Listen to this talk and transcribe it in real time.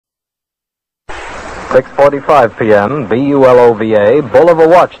6:45 p.m., BULOVA, Bulova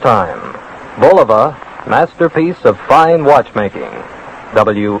Watch Time. Bulova, masterpiece of fine watchmaking.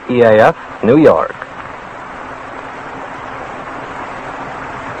 WEAF, New York.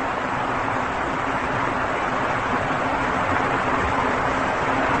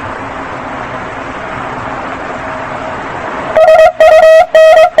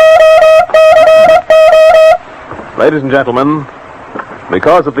 Ladies and gentlemen,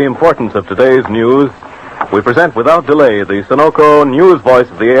 because of the importance of today's news, we present without delay the Sunoco news voice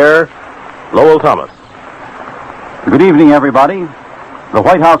of the air, Lowell Thomas. Good evening, everybody. The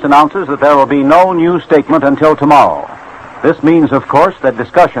White House announces that there will be no new statement until tomorrow. This means, of course, that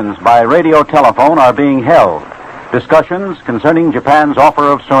discussions by radio telephone are being held. Discussions concerning Japan's offer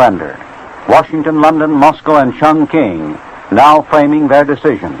of surrender. Washington, London, Moscow, and Chongqing now framing their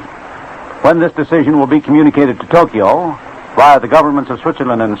decision. When this decision will be communicated to Tokyo via the governments of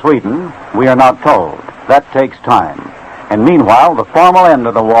Switzerland and Sweden, we are not told. That takes time. And meanwhile, the formal end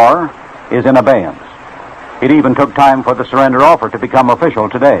of the war is in abeyance. It even took time for the surrender offer to become official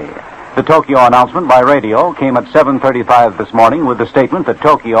today. The Tokyo announcement by radio came at 7:35 this morning with the statement that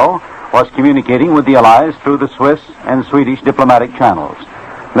Tokyo was communicating with the Allies through the Swiss and Swedish diplomatic channels.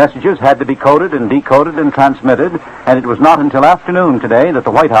 Messages had to be coded and decoded and transmitted, and it was not until afternoon today that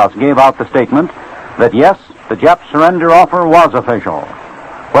the White House gave out the statement that, yes, the Jap surrender offer was official.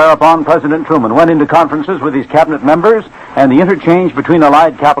 Whereupon President Truman went into conferences with his cabinet members, and the interchange between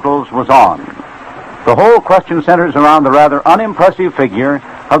Allied capitals was on. The whole question centers around the rather unimpressive figure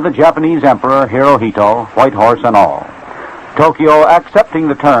of the Japanese Emperor Hirohito, White Horse and all. Tokyo accepting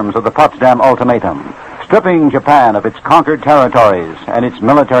the terms of the Potsdam Ultimatum, stripping Japan of its conquered territories and its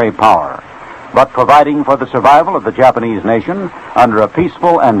military power, but providing for the survival of the Japanese nation under a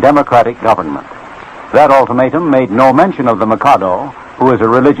peaceful and democratic government. That ultimatum made no mention of the Mikado, who is a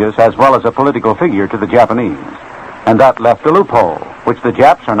religious as well as a political figure to the Japanese, and that left a loophole, which the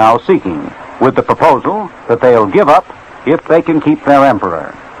Japs are now seeking, with the proposal that they'll give up if they can keep their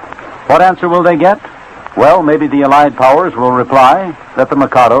emperor. What answer will they get? Well, maybe the Allied powers will reply that the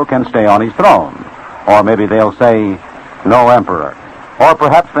Mikado can stay on his throne. Or maybe they'll say, no emperor. Or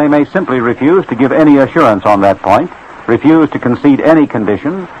perhaps they may simply refuse to give any assurance on that point, refuse to concede any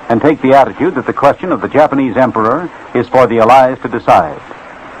condition, and take the attitude that the question of the Japanese emperor is for the Allies to decide.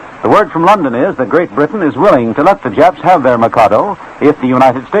 The word from London is that Great Britain is willing to let the Japs have their Mikado if the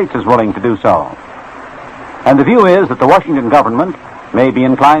United States is willing to do so. And the view is that the Washington government may be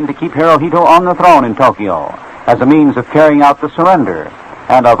inclined to keep Hirohito on the throne in Tokyo as a means of carrying out the surrender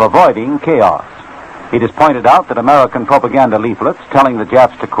and of avoiding chaos. It is pointed out that American propaganda leaflets telling the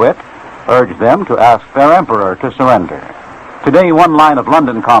Japs to quit urge them to ask their emperor to surrender. Today, one line of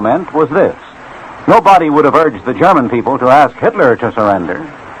London comment was this: nobody would have urged the German people to ask Hitler to surrender.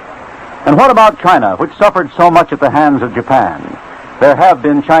 And what about China, which suffered so much at the hands of Japan? There have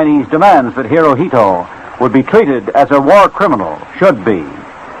been Chinese demands that Hirohito would be treated as a war criminal, should be.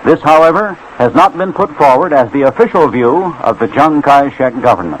 This, however, has not been put forward as the official view of the Chiang Kai-shek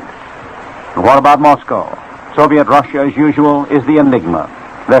government. And what about Moscow? Soviet Russia, as usual, is the enigma.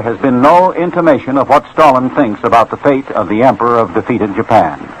 There has been no intimation of what Stalin thinks about the fate of the emperor of defeated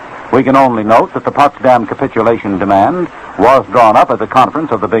Japan. We can only note that the Potsdam capitulation demand was drawn up at the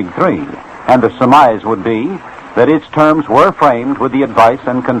conference of the Big Three, and the surmise would be that its terms were framed with the advice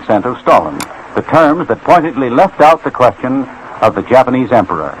and consent of Stalin, the terms that pointedly left out the question of the Japanese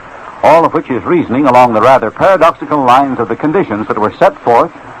emperor, all of which is reasoning along the rather paradoxical lines of the conditions that were set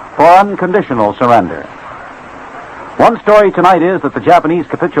forth for unconditional surrender. One story tonight is that the Japanese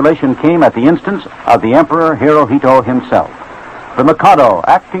capitulation came at the instance of the Emperor Hirohito himself, the Mikado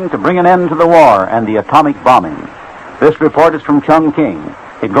acting to bring an end to the war and the atomic bombing. This report is from Chongqing.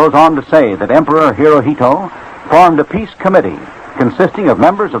 It goes on to say that Emperor Hirohito formed a peace committee consisting of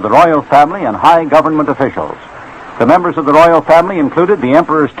members of the royal family and high government officials. The members of the royal family included the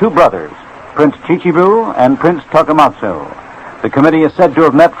emperor's two brothers, Prince Chichibu and Prince Tokumatsu. The committee is said to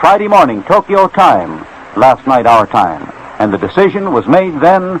have met Friday morning, Tokyo time, last night our time, and the decision was made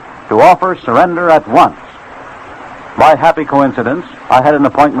then to offer surrender at once. By happy coincidence, I had an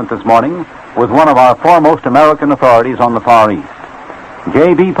appointment this morning with one of our foremost American authorities on the Far East.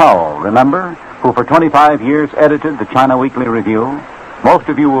 J.B. Powell, remember, who for 25 years edited the China Weekly Review. Most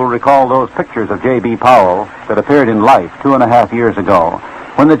of you will recall those pictures of J.B. Powell that appeared in Life 2.5 years ago,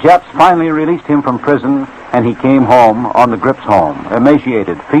 when the Japs finally released him from prison and he came home on the Grips home,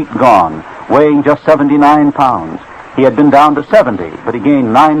 emaciated, feet gone, weighing just 79 pounds. He had been down to 70, but he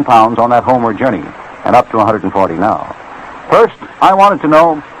gained 9 pounds on that homeward journey, and up to 140 now. First, I wanted to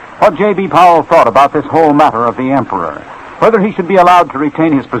know what J.B. Powell thought about this whole matter of the emperor. whether he should be allowed to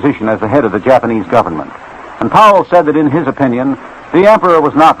retain his position as the head of the Japanese government. And Powell said that in his opinion, the emperor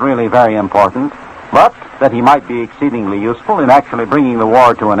was not really very important, but that he might be exceedingly useful in actually bringing the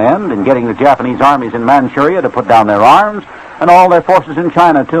war to an end and getting the Japanese armies in Manchuria to put down their arms, and all their forces in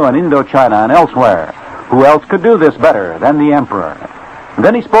China, too, and Indochina and elsewhere. Who else could do this better than the emperor? And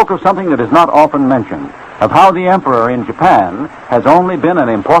then he spoke of something that is not often mentioned, of how the emperor in Japan has only been an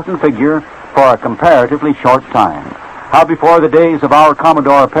important figure for a comparatively short time. How before the days of our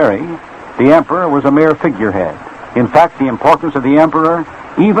Commodore Perry, the emperor was a mere figurehead. In fact, the importance of the emperor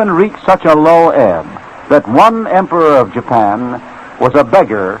even reached such a low ebb that one emperor of Japan was a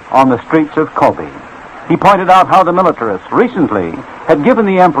beggar on the streets of Kobe. He pointed out how the militarists recently had given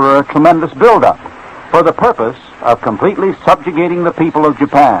the emperor a tremendous build-up for the purpose of completely subjugating the people of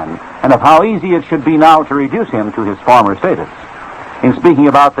Japan, and of how easy it should be now to reduce him to his former status. In speaking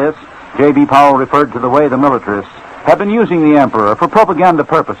about this, J.B. Powell referred to the way the militarists have been using the emperor for propaganda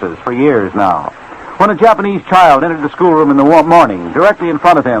purposes for years now. When a Japanese child entered the schoolroom in the morning, directly in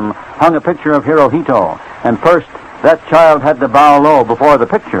front of him hung a picture of Hirohito, and first that child had to bow low before the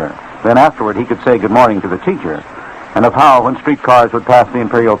picture. Then afterward he could say good morning to the teacher, and of how when streetcars would pass the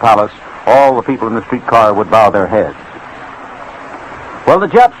Imperial Palace, all the people in the streetcar would bow their heads. Well, the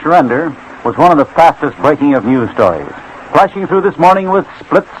Jap surrender was one of the fastest breaking of news stories, flashing through this morning with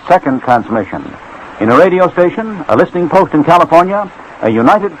split-second transmission. In a radio station, a listening post in California, a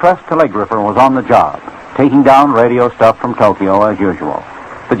United Press telegrapher was on the job, taking down radio stuff from Tokyo as usual.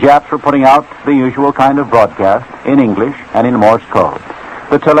 The Japs were putting out the usual kind of broadcast in English and in Morse code.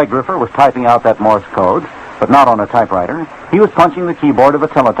 The telegrapher was typing out that Morse code, but not on a typewriter. He was punching the keyboard of a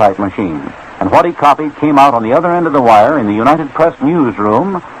teletype machine, and what he copied came out on the other end of the wire in the United Press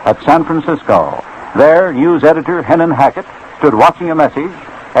newsroom at San Francisco. There, news editor Hennon Hackett stood watching a message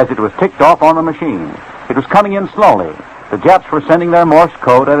as it was ticked off on the machine. It was coming in slowly. The Japs were sending their Morse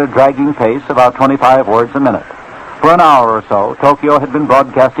code at a dragging pace, about 25 words a minute. For an hour or so, Tokyo had been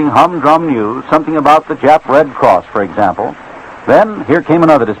broadcasting humdrum news, something about the Jap Red Cross, for example. Then, here came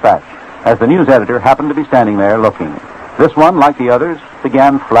another dispatch, as the news editor happened to be standing there looking. This one, like the others,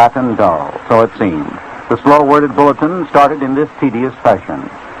 began flat and dull, so it seemed. The slow-worded bulletin started in this tedious fashion.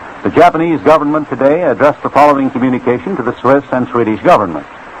 The Japanese government today addressed the following communication to the Swiss and Swedish governments.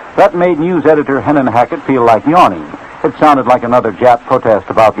 That made news editor Hennon Hackett feel like yawning. It sounded like another Jap protest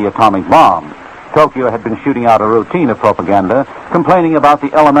about the atomic bomb. Tokyo had been shooting out a routine of propaganda, complaining about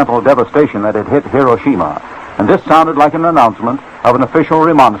the elemental devastation that had hit Hiroshima, and this sounded like an announcement of an official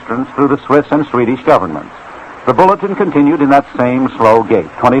remonstrance through the Swiss and Swedish governments. The bulletin continued in that same slow gait,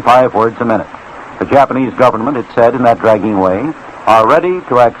 25 words a minute. The Japanese government, it said in that dragging way, are ready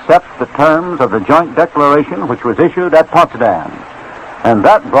to accept the terms of the joint declaration which was issued at Potsdam. And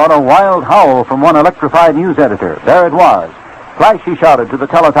that brought a wild howl from one electrified news editor. There it was. Flash, he shouted to the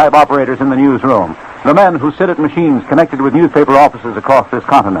teletype operators in the newsroom, the men who sit at machines connected with newspaper offices across this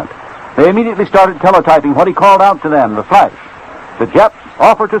continent. They immediately started teletyping what he called out to them, the Flash. The Japs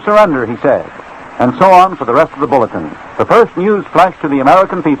offer to surrender, he said. And so on for the rest of the bulletin. The first news flash to the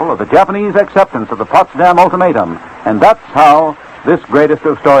American people of the Japanese acceptance of the Potsdam Ultimatum. And that's how this greatest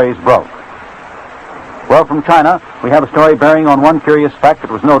of stories broke. Well, from China, we have a story bearing on one curious fact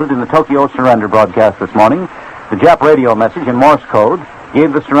that was noted in the Tokyo surrender broadcast this morning. The Jap radio message in Morse code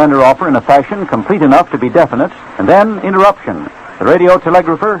gave the surrender offer in a fashion complete enough to be definite, and then interruption. The radio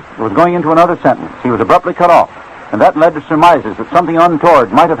telegrapher was going into another sentence. He was abruptly cut off, and that led to surmises that something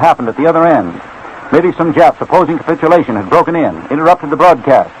untoward might have happened at the other end. Maybe some Japs opposing capitulation had broken in, interrupted the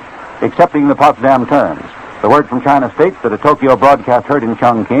broadcast, accepting the Potsdam terms. The word from China states that a Tokyo broadcast heard in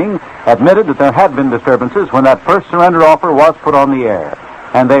Chongqing admitted that there had been disturbances when that first surrender offer was put on the air,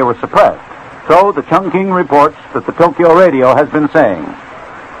 and they were suppressed. So the Chongqing reports that the Tokyo radio has been saying.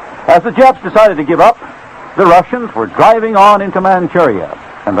 As the Japs decided to give up, the Russians were driving on into Manchuria,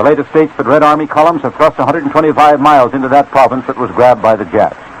 and the latest states that Red Army columns have thrust 125 miles into that province that was grabbed by the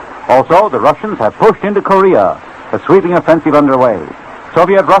Japs. Also, the Russians have pushed into Korea, a sweeping offensive underway.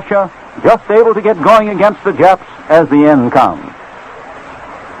 Soviet Russia just able to get going against the Japs as the end comes.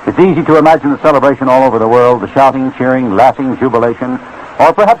 It's easy to imagine the celebration all over the world, the shouting, cheering, laughing, jubilation.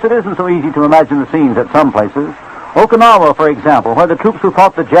 Or perhaps it isn't so easy to imagine the scenes at some places. Okinawa, for example, where the troops who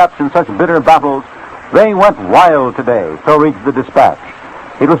fought the Japs in such bitter battles, they went wild today, so reads the dispatch.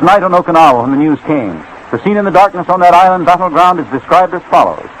 It was night on Okinawa when the news came. The scene in the darkness on that island battleground is described as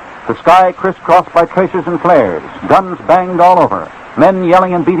follows. The sky crisscrossed by tracers and flares, guns banged all over, men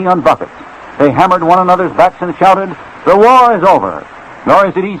yelling and beating on buckets. They hammered one another's backs and shouted, "The war is over!" Nor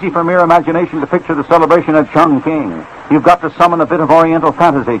is it easy for mere imagination to picture the celebration at Chongqing. You've got to summon a bit of Oriental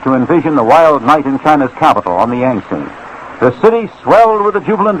fantasy to envision the wild night in China's capital on the Yangtze. The city swelled with a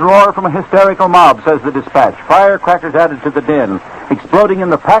jubilant roar from a hysterical mob, says the dispatch. Firecrackers added to the din, exploding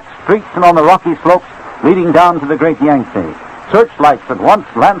in the packed streets and on the rocky slopes leading down to the great Yangtze. Searchlights that once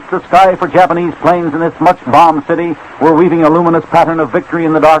lanced the sky for Japanese planes in this much-bombed city were weaving a luminous pattern of victory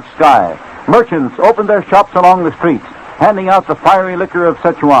in the dark sky. Merchants opened their shops along the streets, handing out the fiery liquor of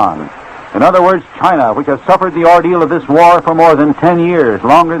Sichuan. In other words, China, which has suffered the ordeal of this war for more than 10 years,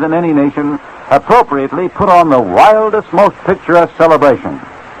 longer than any nation, appropriately put on the wildest, most picturesque celebration.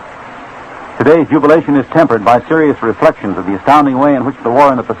 Today's jubilation is tempered by serious reflections of the astounding way in which the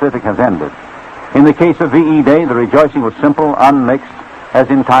war in the Pacific has ended. In the case of VE Day, the rejoicing was simple, unmixed, as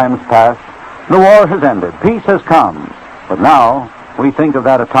in times past. The war has ended. Peace has come. But now, we think of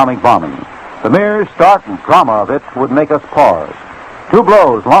that atomic bombing. The mere stark drama of it would make us pause. 2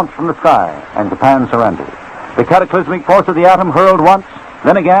 blows launched from the sky, and Japan surrendered. The cataclysmic force of the atom hurled once,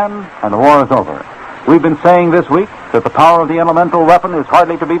 then again, and the war is over. We've been saying this week that the power of the elemental weapon is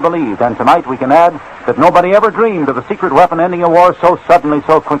hardly to be believed, and tonight we can add that nobody ever dreamed of a secret weapon ending a war so suddenly,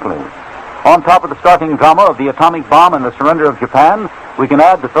 so quickly. On top of the startling drama of the atomic bomb and the surrender of Japan, we can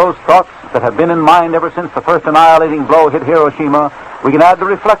add that those thoughts that have been in mind ever since the first annihilating blow hit Hiroshima, we can add the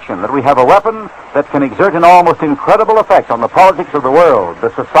reflection that we have a weapon that can exert an almost incredible effect on the politics of the world,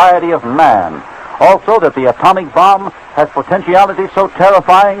 the society of man. Also, that the atomic bomb has potentiality so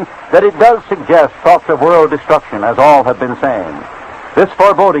terrifying that it does suggest thoughts of world destruction, as all have been saying. This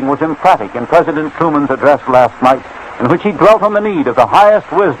foreboding was emphatic in President Truman's address last night, in which he dwelt on the need of the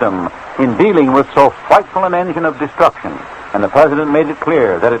highest wisdom in dealing with so frightful an engine of destruction. And the President made it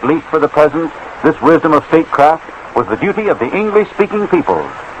clear that, at least for the present, this wisdom of statecraft was the duty of the English-speaking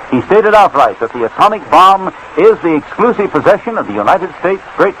peoples. He stated outright that the atomic bomb is the exclusive possession of the United States,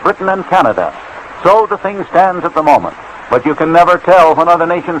 Great Britain, and Canada. So the thing stands at the moment. But you can never tell when other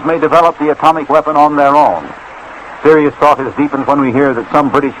nations may develop the atomic weapon on their own. Serious thought is deepened when we hear that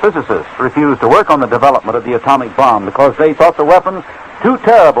some British physicists refused to work on the development of the atomic bomb because they thought the weapon too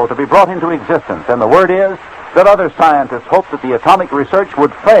terrible to be brought into existence. And the word is that other scientists hoped that the atomic research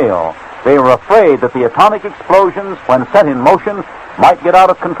would fail. They were afraid that the atomic explosions, when set in motion, might get out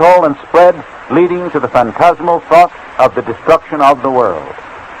of control and spread, leading to the phantasmal thought of the destruction of the world.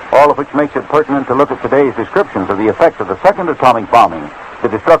 All of which makes it pertinent to look at today's descriptions of the effect of the second atomic bombing, the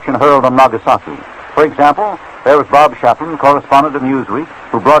destruction hurled on Nagasaki. For example, there was Bob Chaplin, correspondent of Newsweek,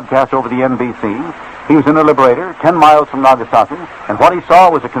 who broadcast over the NBC. He was in a Liberator 10 miles from Nagasaki, and what he saw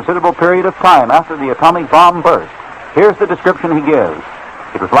was a considerable period of time after the atomic bomb burst. Here's the description he gives.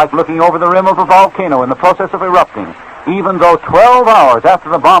 It was like looking over the rim of a volcano in the process of erupting, even though 12 hours after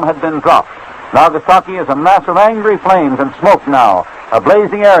the bomb had been dropped. Nagasaki is a mass of angry flames and smoke now, a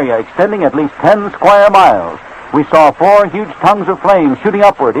blazing area extending at least 10 square miles. We saw 4 huge tongues of flame shooting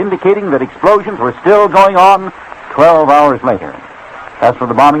upward, indicating that explosions were still going on 12 hours later. As for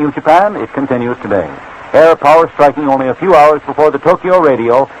the bombing of Japan, it continues today. Air power striking only a few hours before the Tokyo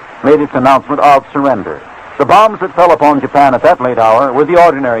radio made its announcement of surrender. The bombs that fell upon Japan at that late hour were the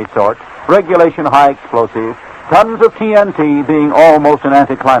ordinary sort, regulation high explosive, tons of TNT being almost an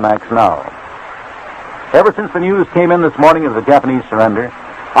anticlimax now. Ever since the news came in this morning of the Japanese surrender,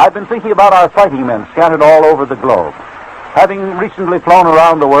 I've been thinking about our fighting men scattered all over the globe. Having recently flown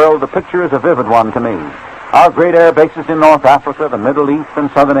around the world, the picture is a vivid one to me. Our great air bases in North Africa, the Middle East, and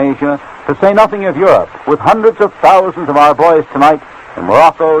Southern Asia, to say nothing of Europe, with hundreds of thousands of our boys tonight in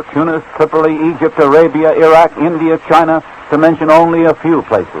Morocco, Tunis, Tripoli, Egypt, Arabia, Iraq, India, China, to mention only a few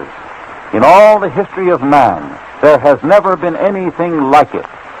places. In all the history of man, there has never been anything like it.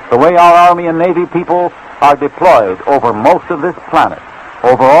 The way our Army and Navy people are deployed over most of this planet,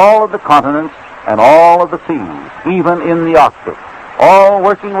 over all of the continents and all of the seas, even in the Arctic, all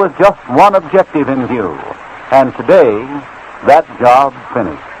working with just one objective in view. And today, that job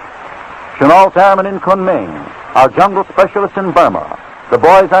finished. Chennault's airmen in Kunming, our jungle specialists in Burma, the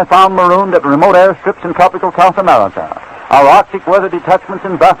boys I found marooned at remote airstrips in tropical South America, our Arctic weather detachments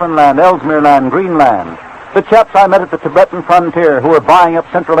in Baffin Land, Ellesmere Land, Greenland, the chaps I met at the Tibetan frontier who were buying up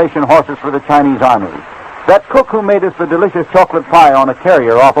Central Asian horses for the Chinese army, that cook who made us the delicious chocolate pie on a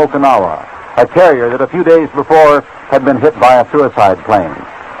carrier off Okinawa, a carrier that a few days before had been hit by a suicide plane.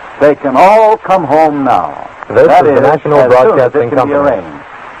 They can all come home now. This is the National Broadcasting Company.